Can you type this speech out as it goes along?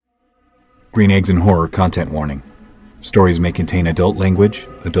Green Eggs and Horror content warning. Stories may contain adult language,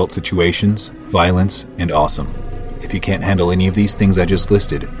 adult situations, violence, and awesome. If you can't handle any of these things I just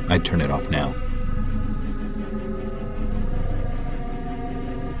listed, I'd turn it off now.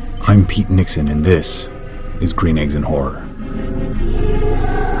 I'm Pete Nixon, and this is Green Eggs and Horror.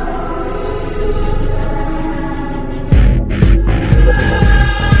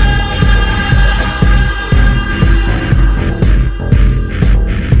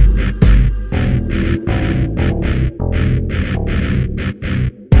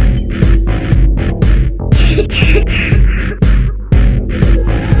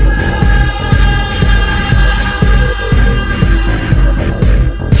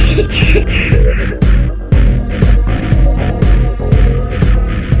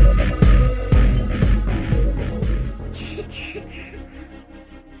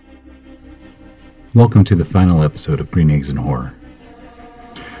 Welcome to the final episode of Green Eggs and Horror.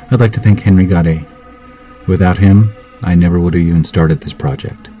 I'd like to thank Henry Gade. Without him, I never would have even started this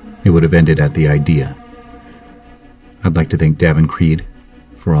project. It would have ended at the idea. I'd like to thank Davin Creed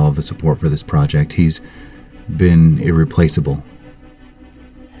for all of the support for this project. He's been irreplaceable.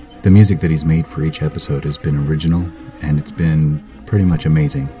 The music that he's made for each episode has been original, and it's been pretty much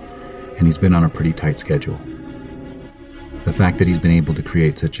amazing, and he's been on a pretty tight schedule. The fact that he's been able to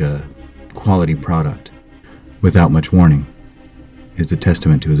create such a quality product without much warning is a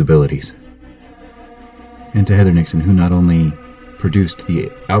testament to his abilities. And to Heather Nixon, who not only produced the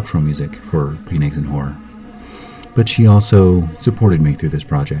outro music for Green Eggs and Horror, but she also supported me through this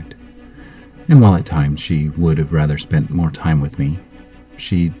project. And while at times she would have rather spent more time with me,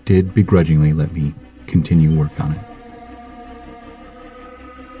 she did begrudgingly let me continue work on it.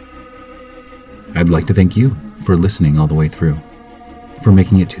 I'd like to thank you for listening all the way through, for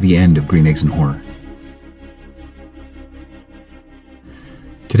making it to the end of Green Eggs and Horror.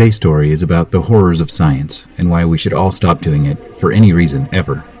 Today's story is about the horrors of science and why we should all stop doing it for any reason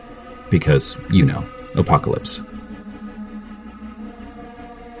ever. Because, you know, apocalypse.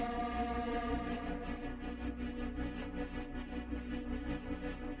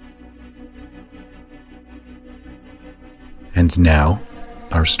 And now,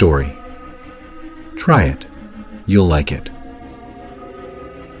 our story. Try it. You'll like it.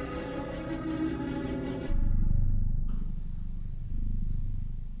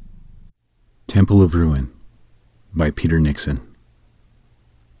 Temple of Ruin by Peter Nixon.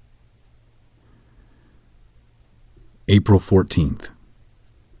 April 14th.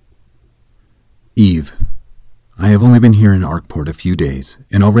 Eve. I have only been here in Arkport a few days,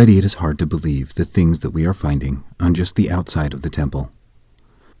 and already it is hard to believe the things that we are finding on just the outside of the temple.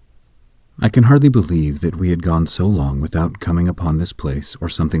 I can hardly believe that we had gone so long without coming upon this place or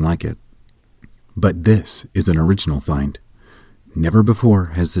something like it. But this is an original find. Never before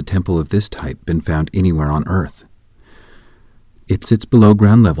has a temple of this type been found anywhere on Earth. It sits below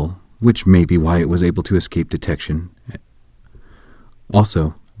ground level, which may be why it was able to escape detection.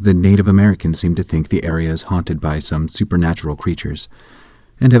 Also, the Native Americans seem to think the area is haunted by some supernatural creatures,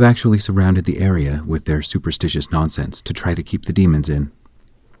 and have actually surrounded the area with their superstitious nonsense to try to keep the demons in.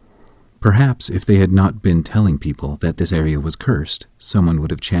 Perhaps if they had not been telling people that this area was cursed, someone would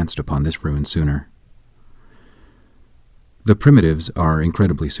have chanced upon this ruin sooner. The primitives are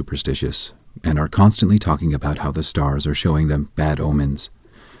incredibly superstitious, and are constantly talking about how the stars are showing them bad omens.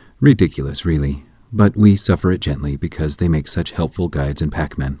 Ridiculous, really, but we suffer it gently because they make such helpful guides and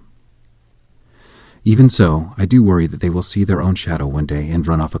packmen. Even so, I do worry that they will see their own shadow one day and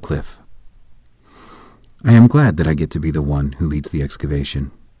run off a cliff. I am glad that I get to be the one who leads the excavation.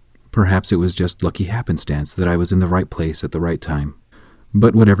 Perhaps it was just lucky happenstance that I was in the right place at the right time.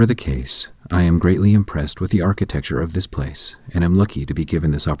 But whatever the case, I am greatly impressed with the architecture of this place, and am lucky to be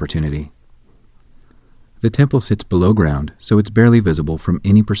given this opportunity. The temple sits below ground, so it's barely visible from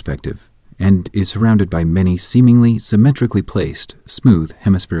any perspective, and is surrounded by many seemingly symmetrically placed, smooth,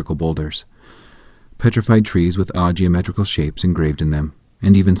 hemispherical boulders, petrified trees with odd geometrical shapes engraved in them,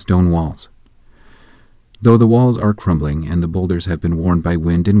 and even stone walls. Though the walls are crumbling and the boulders have been worn by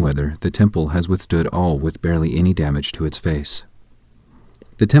wind and weather, the temple has withstood all with barely any damage to its face.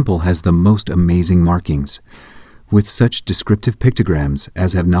 The temple has the most amazing markings, with such descriptive pictograms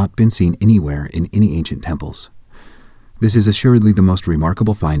as have not been seen anywhere in any ancient temples. This is assuredly the most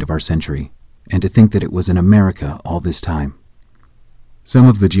remarkable find of our century, and to think that it was in America all this time. Some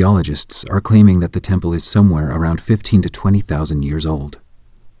of the geologists are claiming that the temple is somewhere around 15 to 20,000 years old.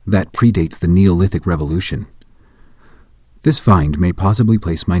 That predates the Neolithic Revolution. This find may possibly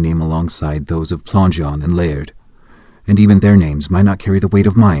place my name alongside those of Plongeon and Laird, and even their names might not carry the weight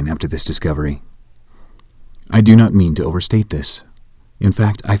of mine after this discovery. I do not mean to overstate this. In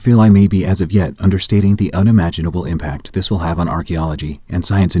fact, I feel I may be as of yet understating the unimaginable impact this will have on archaeology and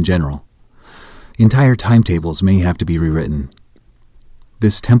science in general. Entire timetables may have to be rewritten.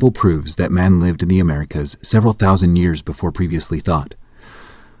 This temple proves that man lived in the Americas several thousand years before previously thought.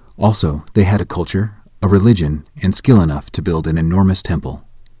 Also, they had a culture, a religion, and skill enough to build an enormous temple.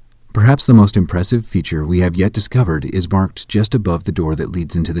 Perhaps the most impressive feature we have yet discovered is marked just above the door that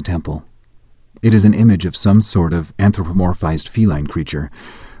leads into the temple. It is an image of some sort of anthropomorphized feline creature,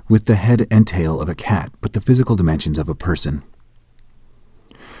 with the head and tail of a cat but the physical dimensions of a person.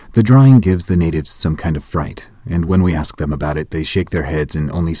 The drawing gives the natives some kind of fright, and when we ask them about it, they shake their heads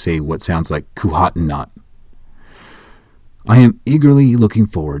and only say what sounds like Kuhat-Nat. I am eagerly looking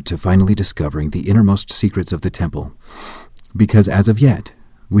forward to finally discovering the innermost secrets of the temple, because as of yet,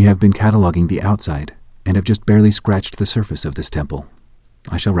 we have been cataloging the outside and have just barely scratched the surface of this temple.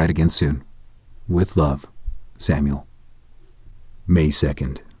 I shall write again soon. With love, Samuel. May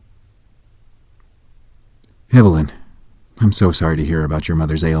 2nd. Evelyn, I'm so sorry to hear about your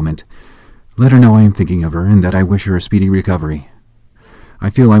mother's ailment. Let her know I am thinking of her and that I wish her a speedy recovery. I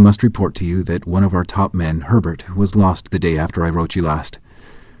feel I must report to you that one of our top men, Herbert, was lost the day after I wrote you last.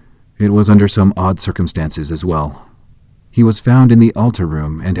 It was under some odd circumstances as well. He was found in the altar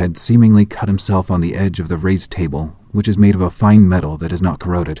room and had seemingly cut himself on the edge of the raised table, which is made of a fine metal that is not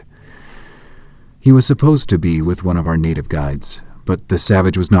corroded. He was supposed to be with one of our native guides, but the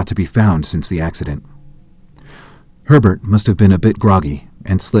savage was not to be found since the accident. Herbert must have been a bit groggy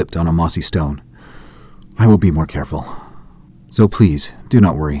and slipped on a mossy stone. I will be more careful. So please, do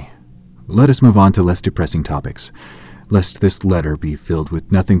not worry. Let us move on to less depressing topics, lest this letter be filled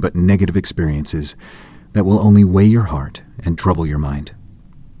with nothing but negative experiences that will only weigh your heart and trouble your mind.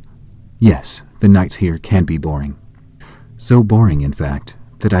 Yes, the nights here can be boring. So boring, in fact,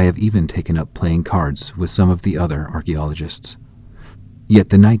 that I have even taken up playing cards with some of the other archaeologists. Yet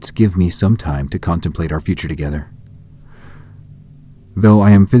the nights give me some time to contemplate our future together. Though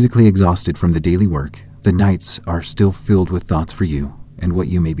I am physically exhausted from the daily work, the nights are still filled with thoughts for you and what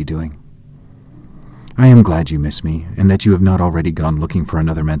you may be doing. I am glad you miss me and that you have not already gone looking for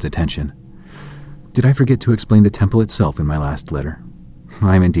another man's attention. Did I forget to explain the temple itself in my last letter?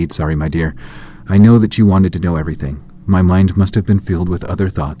 I am indeed sorry, my dear. I know that you wanted to know everything. My mind must have been filled with other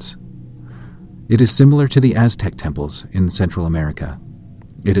thoughts. It is similar to the Aztec temples in Central America.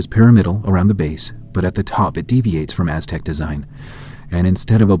 It is pyramidal around the base, but at the top it deviates from Aztec design, and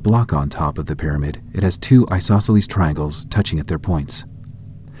instead of a block on top of the pyramid, it has two isosceles triangles touching at their points.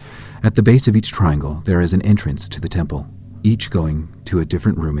 At the base of each triangle, there is an entrance to the temple, each going to a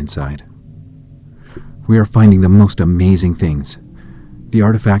different room inside. We are finding the most amazing things. The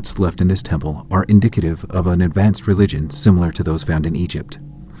artifacts left in this temple are indicative of an advanced religion similar to those found in Egypt.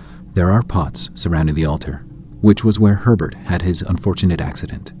 There are pots surrounding the altar, which was where Herbert had his unfortunate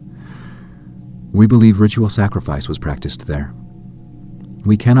accident. We believe ritual sacrifice was practiced there.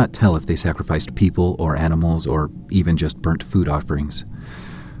 We cannot tell if they sacrificed people or animals or even just burnt food offerings,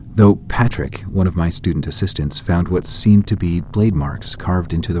 though Patrick, one of my student assistants, found what seemed to be blade marks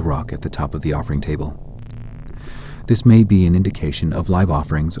carved into the rock at the top of the offering table. This may be an indication of live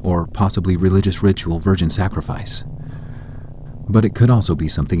offerings or possibly religious ritual virgin sacrifice, but it could also be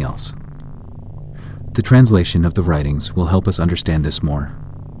something else. The translation of the writings will help us understand this more.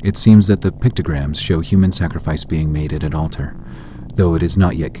 It seems that the pictograms show human sacrifice being made at an altar, though it is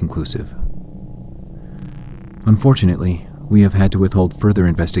not yet conclusive. Unfortunately, we have had to withhold further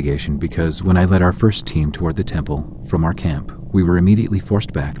investigation because when I led our first team toward the temple from our camp, we were immediately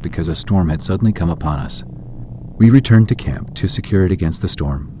forced back because a storm had suddenly come upon us. We returned to camp to secure it against the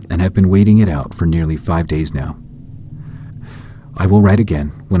storm and have been waiting it out for nearly 5 days now. I will write again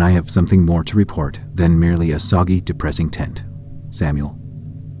when I have something more to report than merely a soggy, depressing tent. Samuel.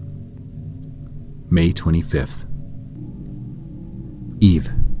 May 25th. Eve,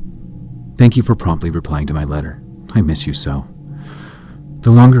 thank you for promptly replying to my letter. I miss you so. The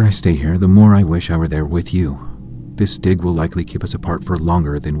longer I stay here, the more I wish I were there with you. This dig will likely keep us apart for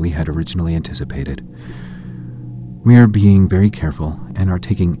longer than we had originally anticipated. We are being very careful and are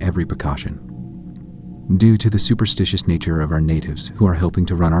taking every precaution. Due to the superstitious nature of our natives who are helping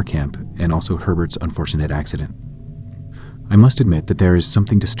to run our camp and also Herbert's unfortunate accident. I must admit that there is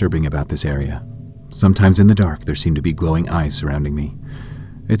something disturbing about this area. Sometimes in the dark there seem to be glowing eyes surrounding me.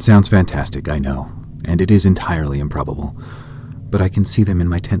 It sounds fantastic, I know, and it is entirely improbable, but I can see them in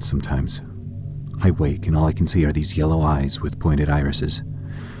my tent sometimes. I wake and all I can see are these yellow eyes with pointed irises.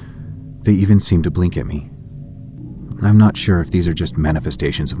 They even seem to blink at me. I'm not sure if these are just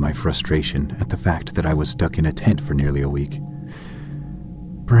manifestations of my frustration at the fact that I was stuck in a tent for nearly a week.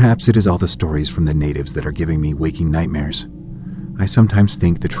 Perhaps it is all the stories from the natives that are giving me waking nightmares. I sometimes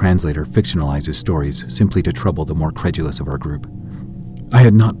think the translator fictionalizes stories simply to trouble the more credulous of our group. I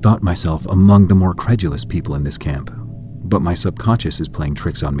had not thought myself among the more credulous people in this camp, but my subconscious is playing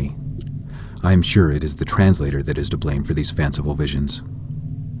tricks on me. I am sure it is the translator that is to blame for these fanciful visions.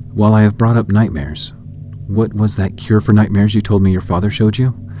 While I have brought up nightmares, what was that cure for nightmares you told me your father showed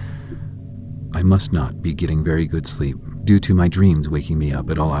you? I must not be getting very good sleep due to my dreams waking me up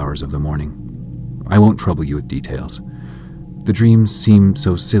at all hours of the morning. I won't trouble you with details. The dreams seem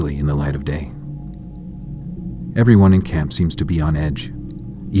so silly in the light of day. Everyone in camp seems to be on edge.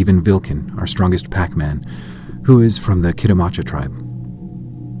 Even Vilken, our strongest pack-man, who is from the Kitamacha tribe.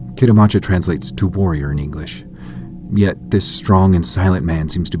 Kitamacha translates to warrior in English. Yet this strong and silent man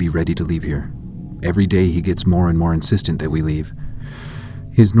seems to be ready to leave here. Every day he gets more and more insistent that we leave.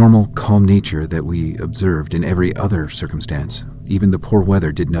 His normal, calm nature that we observed in every other circumstance, even the poor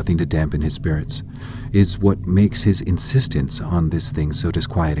weather did nothing to dampen his spirits, is what makes his insistence on this thing so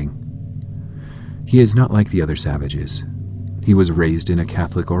disquieting. He is not like the other savages. He was raised in a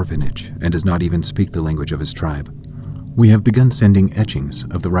Catholic orphanage and does not even speak the language of his tribe. We have begun sending etchings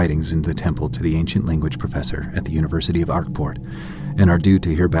of the writings in the temple to the ancient language professor at the University of Arkport and are due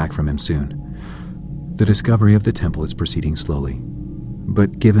to hear back from him soon. The discovery of the temple is proceeding slowly,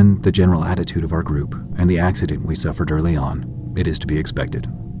 but given the general attitude of our group and the accident we suffered early on, it is to be expected.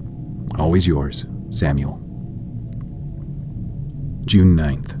 Always yours, Samuel. June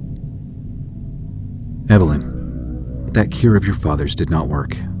 9th. Evelyn, that cure of your father's did not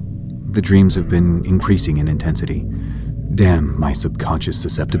work. The dreams have been increasing in intensity. Damn my subconscious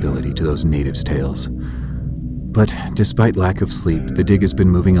susceptibility to those natives' tales. But despite lack of sleep, the dig has been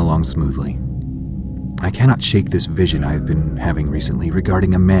moving along smoothly. I cannot shake this vision I have been having recently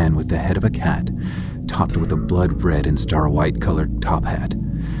regarding a man with the head of a cat, topped with a blood-red and star-white colored top hat.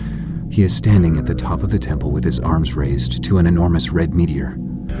 He is standing at the top of the temple with his arms raised to an enormous red meteor.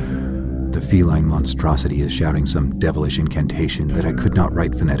 The feline monstrosity is shouting some devilish incantation that I could not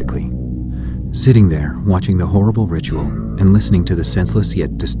write phonetically. Sitting there, watching the horrible ritual and listening to the senseless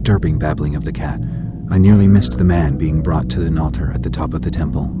yet disturbing babbling of the cat, I nearly missed the man being brought to an altar at the top of the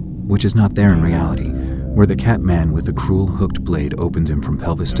temple, which is not there in reality, where the cat man with the cruel hooked blade opens him from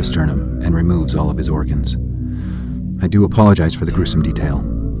pelvis to sternum and removes all of his organs. I do apologize for the gruesome detail,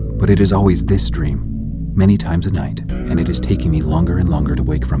 but it is always this dream, many times a night, and it is taking me longer and longer to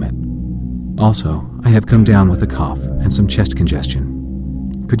wake from it. Also, I have come down with a cough and some chest congestion.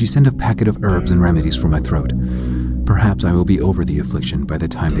 Could you send a packet of herbs and remedies for my throat? Perhaps I will be over the affliction by the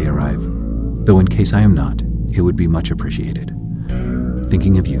time they arrive, though in case I am not, it would be much appreciated.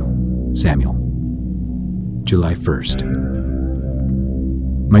 Thinking of you, Samuel. July 1st.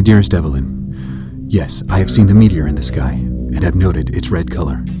 My dearest Evelyn, yes, I have seen the meteor in the sky and have noted its red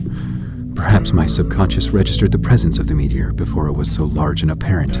color. Perhaps my subconscious registered the presence of the meteor before it was so large and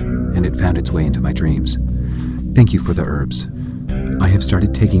apparent, and it found its way into my dreams. Thank you for the herbs. I have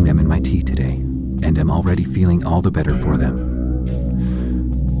started taking them in my tea today, and am already feeling all the better for them.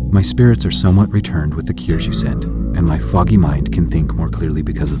 My spirits are somewhat returned with the cures you sent, and my foggy mind can think more clearly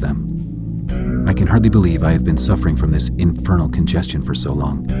because of them. I can hardly believe I have been suffering from this infernal congestion for so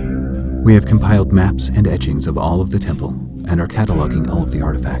long. We have compiled maps and etchings of all of the temple, and are cataloging all of the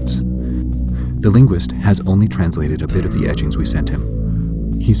artifacts. The linguist has only translated a bit of the etchings we sent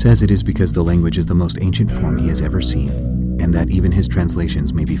him. He says it is because the language is the most ancient form he has ever seen, and that even his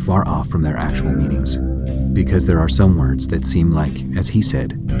translations may be far off from their actual meanings, because there are some words that seem like, as he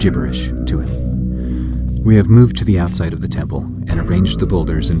said, gibberish to him. We have moved to the outside of the temple and arranged the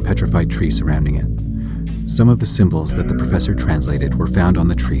boulders and petrified trees surrounding it. Some of the symbols that the professor translated were found on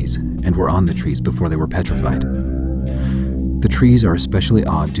the trees and were on the trees before they were petrified. The trees are especially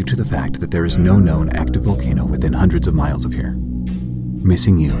odd due to the fact that there is no known active volcano within hundreds of miles of here.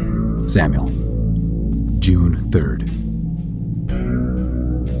 Missing you, Samuel. June 3rd.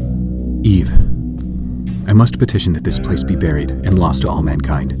 Eve, I must petition that this place be buried and lost to all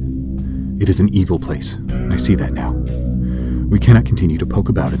mankind. It is an evil place. I see that now. We cannot continue to poke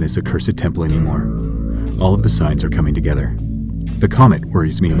about in this accursed temple anymore. All of the signs are coming together. The comet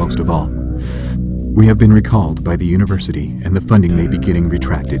worries me most of all. We have been recalled by the university, and the funding may be getting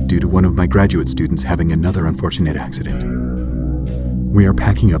retracted due to one of my graduate students having another unfortunate accident. We are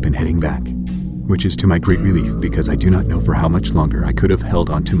packing up and heading back, which is to my great relief because I do not know for how much longer I could have held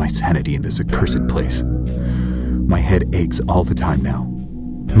on to my sanity in this accursed place. My head aches all the time now.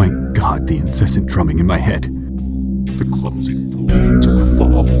 My God, the incessant drumming in my head. The clumsy fool, he took a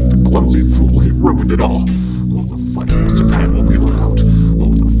fall. The clumsy fool, he ruined it all. Oh, the fun he must have had while we were out.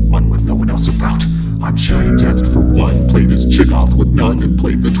 Oh, the fun with no one else about. I'm sure he danced for one, played his chick off with none, and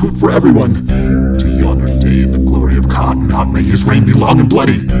played the tune for everyone. To yonder day in the glory of Cotton Knot, may his reign be long and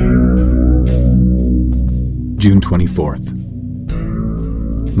bloody. June 24th.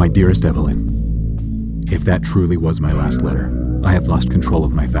 My dearest Evelyn, if that truly was my last letter, I have lost control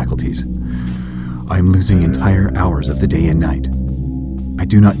of my faculties. I am losing entire hours of the day and night. I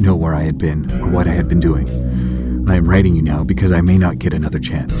do not know where I had been or what I had been doing. I am writing you now because I may not get another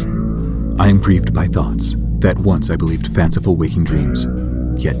chance. I am grieved by thoughts that once I believed fanciful waking dreams,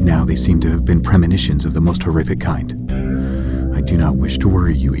 yet now they seem to have been premonitions of the most horrific kind. I do not wish to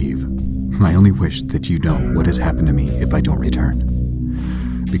worry you, Eve. I only wish that you know what has happened to me if I don't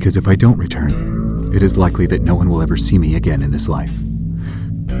return. Because if I don't return, it is likely that no one will ever see me again in this life.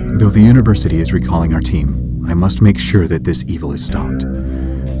 Though the university is recalling our team, I must make sure that this evil is stopped.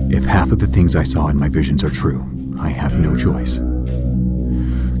 If half of the things I saw in my visions are true, I have no choice.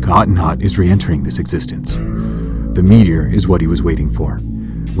 Cotton Knot is re-entering this existence. The meteor is what he was waiting for.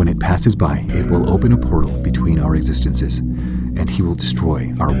 When it passes by, it will open a portal between our existences, and he will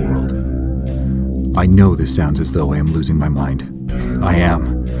destroy our world. I know this sounds as though I am losing my mind. I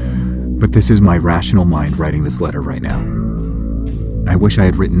am. But this is my rational mind writing this letter right now. I wish I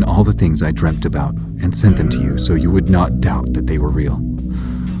had written all the things I dreamt about and sent them to you so you would not doubt that they were real.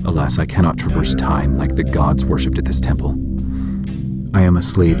 Alas, I cannot traverse time like the gods worshipped at this temple. I am a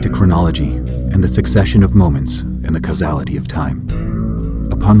slave to chronology and the succession of moments and the causality of time.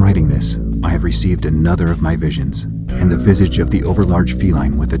 Upon writing this, I have received another of my visions, and the visage of the overlarge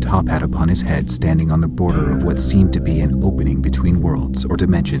feline with a top hat upon his head standing on the border of what seemed to be an opening between worlds or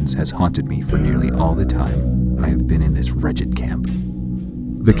dimensions has haunted me for nearly all the time I have been in this wretched camp.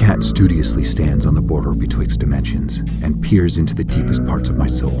 The cat studiously stands on the border betwixt dimensions and peers into the deepest parts of my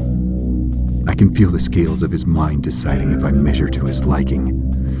soul. I can feel the scales of his mind deciding if I measure to his liking.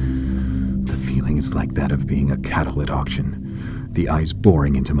 The feeling is like that of being a cattle at auction, the eyes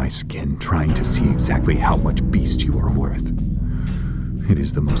boring into my skin, trying to see exactly how much beast you are worth. It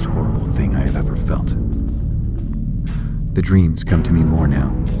is the most horrible thing I have ever felt. The dreams come to me more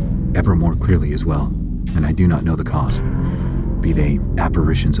now, ever more clearly as well, and I do not know the cause. Be they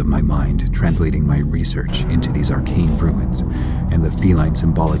apparitions of my mind, translating my research into these arcane ruins, and the feline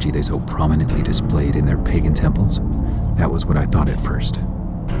symbology they so prominently displayed in their pagan temples. That was what I thought at first,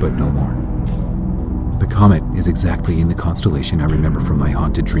 but no more. The comet is exactly in the constellation I remember from my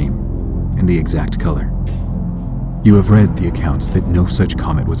haunted dream, and the exact color. You have read the accounts that no such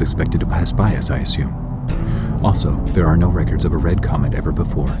comet was expected to pass by us, I assume. Also, there are no records of a red comet ever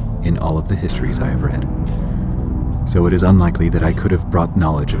before in all of the histories I have read. So it is unlikely that I could have brought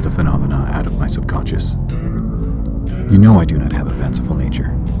knowledge of the phenomena out of my subconscious. You know I do not have a fanciful nature,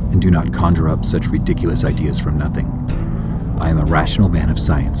 and do not conjure up such ridiculous ideas from nothing. I am a rational man of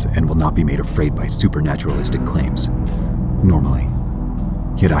science, and will not be made afraid by supernaturalistic claims. Normally.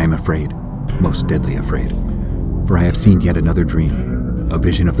 Yet I am afraid, most deadly afraid, for I have seen yet another dream, a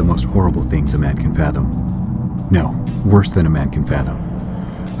vision of the most horrible things a man can fathom. No, worse than a man can fathom.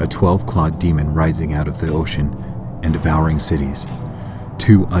 A 12-clawed demon rising out of the ocean and devouring cities.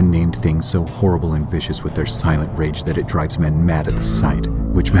 Two unnamed things so horrible and vicious with their silent rage that it drives men mad at the sight,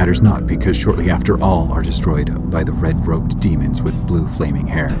 which matters not because shortly after all are destroyed by the red-robed demons with blue flaming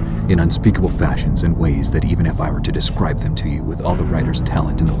hair in unspeakable fashions and ways that even if I were to describe them to you with all the writer's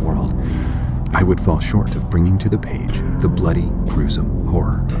talent in the world, I would fall short of bringing to the page the bloody, gruesome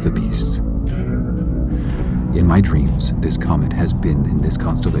horror of the beasts. In my dreams, this comet has been in this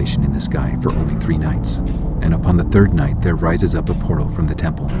constellation in the sky for only 3 nights, and upon the 3rd night there rises up a portal from the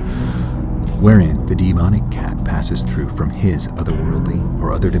temple, wherein the demonic cat passes through from his otherworldly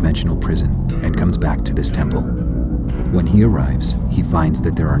or other-dimensional prison and comes back to this temple. When he arrives, he finds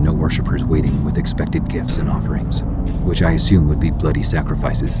that there are no worshippers waiting with expected gifts and offerings, which I assume would be bloody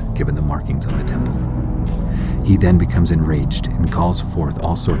sacrifices given the markings on the temple. He then becomes enraged and calls forth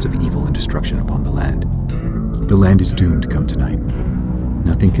all sorts of evil and destruction upon the land. The land is doomed come tonight.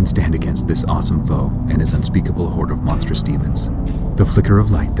 Nothing can stand against this awesome foe and his unspeakable horde of monstrous demons. The flicker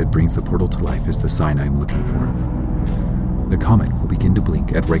of light that brings the portal to life is the sign I am looking for. The comet will begin to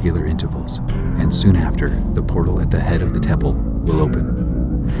blink at regular intervals, and soon after, the portal at the head of the temple will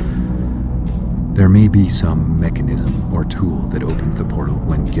open. There may be some mechanism or tool that opens the portal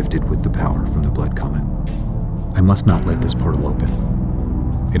when gifted with the power from the blood comet. I must not let this portal open.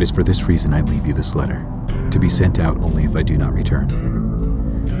 It is for this reason I leave you this letter, to be sent out only if I do not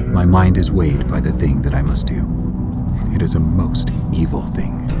return. My mind is weighed by the thing that I must do. It is a most evil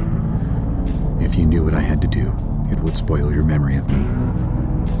thing. If you knew what I had to do, it would spoil your memory of me.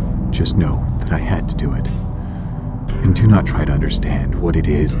 Just know that I had to do it. And do not try to understand what it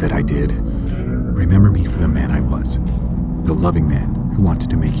is that I did. Remember me for the man I was, the loving man who wanted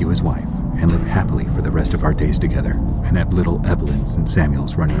to make you his wife. and live happily for the rest of our days together and have little Evelyns and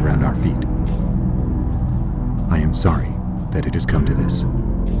Samuels running around our feet. I am sorry that it has come to this.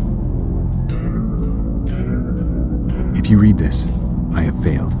 If you read this, I have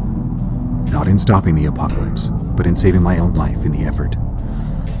failed. Not in stopping the apocalypse, but in saving my own life in the effort.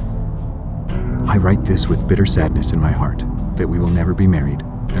 I write this with bitter sadness in my heart that we will never be married,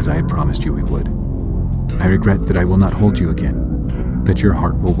 as I had promised you we would. I regret that I will not hold you again, that your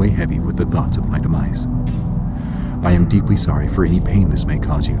heart will weigh heavy with the thoughts of my demise. I am deeply sorry for any pain this may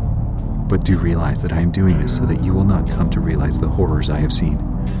cause you, but do realize that I am doing this so that you will not come to realize the horrors I have seen.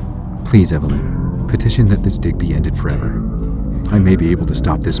 Please, Evelyn, petition that this dig be ended forever. I may be able to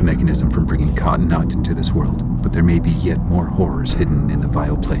stop this mechanism from bringing Cotton Knot into this world, but there may be yet more horrors hidden in the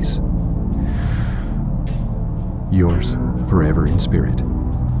vile place. Yours, forever in spirit,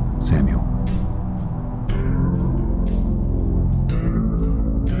 Samuel.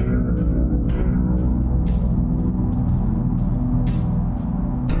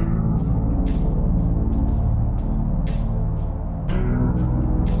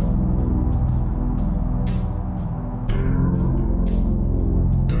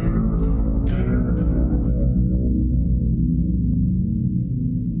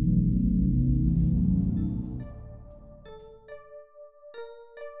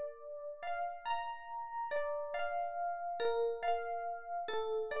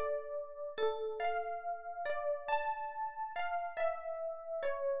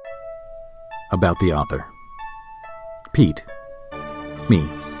 About the author. Pete. Me.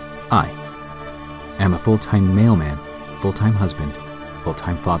 I am a full-time mailman, full-time husband,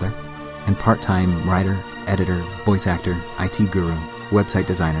 full-time father, and part-time writer, editor, voice actor, IT guru, website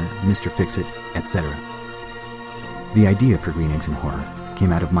designer, Mr. Fix-It, etc. The idea for Green Eggs and Horror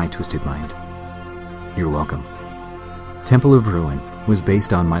came out of my twisted mind. You're welcome. Temple of Ruin was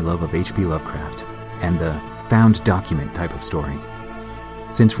based on my love of H.P. Lovecraft and the found document type of story.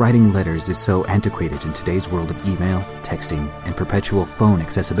 Since writing letters is so antiquated in today's world of email, texting, and perpetual phone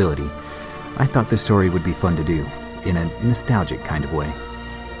accessibility, I thought this story would be fun to do, in a nostalgic kind of way.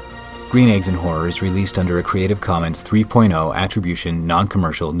 Green Eggs and Horror is released under a Creative Commons 3.0 Attribution,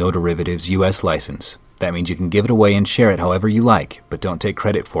 Non-Commercial, No Derivatives U.S. license. That means you can give it away and share it however you like, but don't take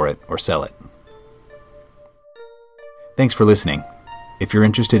credit for it or sell it. Thanks for listening. If you're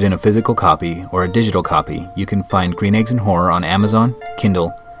interested in a physical copy or a digital copy, you can find Green Eggs and Horror on Amazon,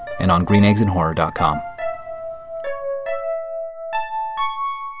 Kindle, and on greeneggsandhorror.com.